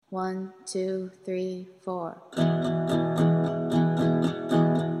1, 2, 3, 4.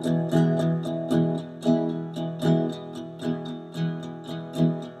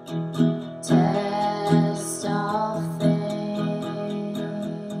 Test all things.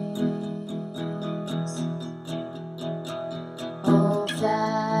 Hold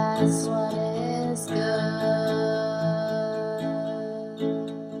fast what is good,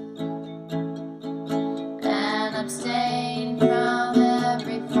 and abstain from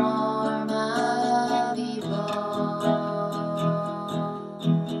every form of evil.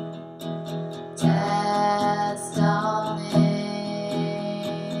 Test all things.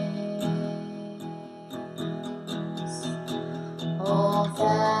 Hold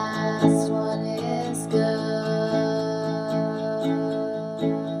fast what is good,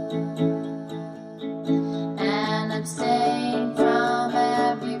 and abstain from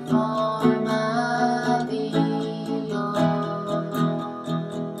every form of evil.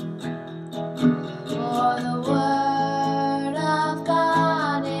 For the word of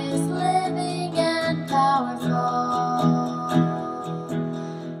God is living and powerful,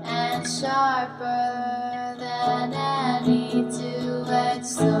 and sharper than any two-edged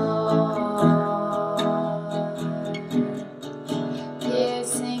sword,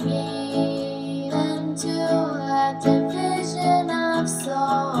 piercing even to the division of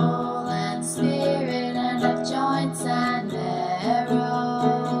soul and spirit, and of joints and marrow,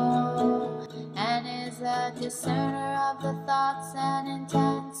 and is a discerner of the thoughts and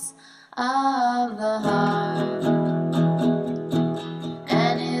intents of the heart,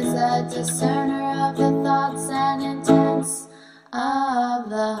 and is a discerner of the thoughts and intents of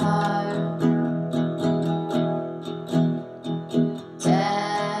the heart.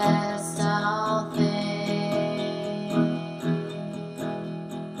 Test all things.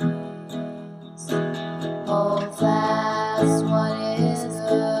 Hold fast what is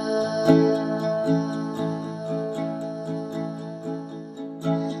good,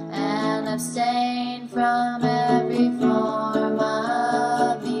 and abstain from every form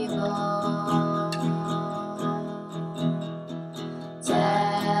of evil.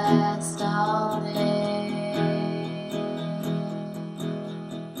 Test all things.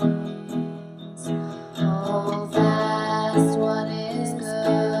 Hold fast what is good,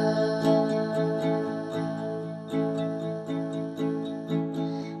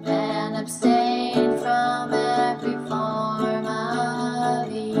 and abstain from every form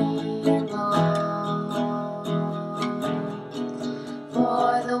of evil.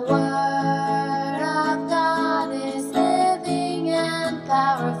 For the word of God is living and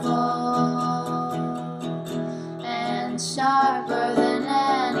powerful, and sharper than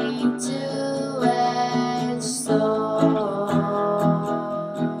any two-edged sword,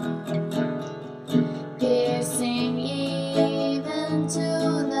 piercing even to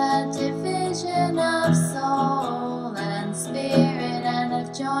the division of soul and spirit, and of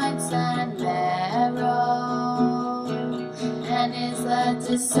joints and marrow, and is a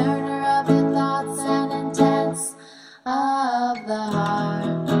discerner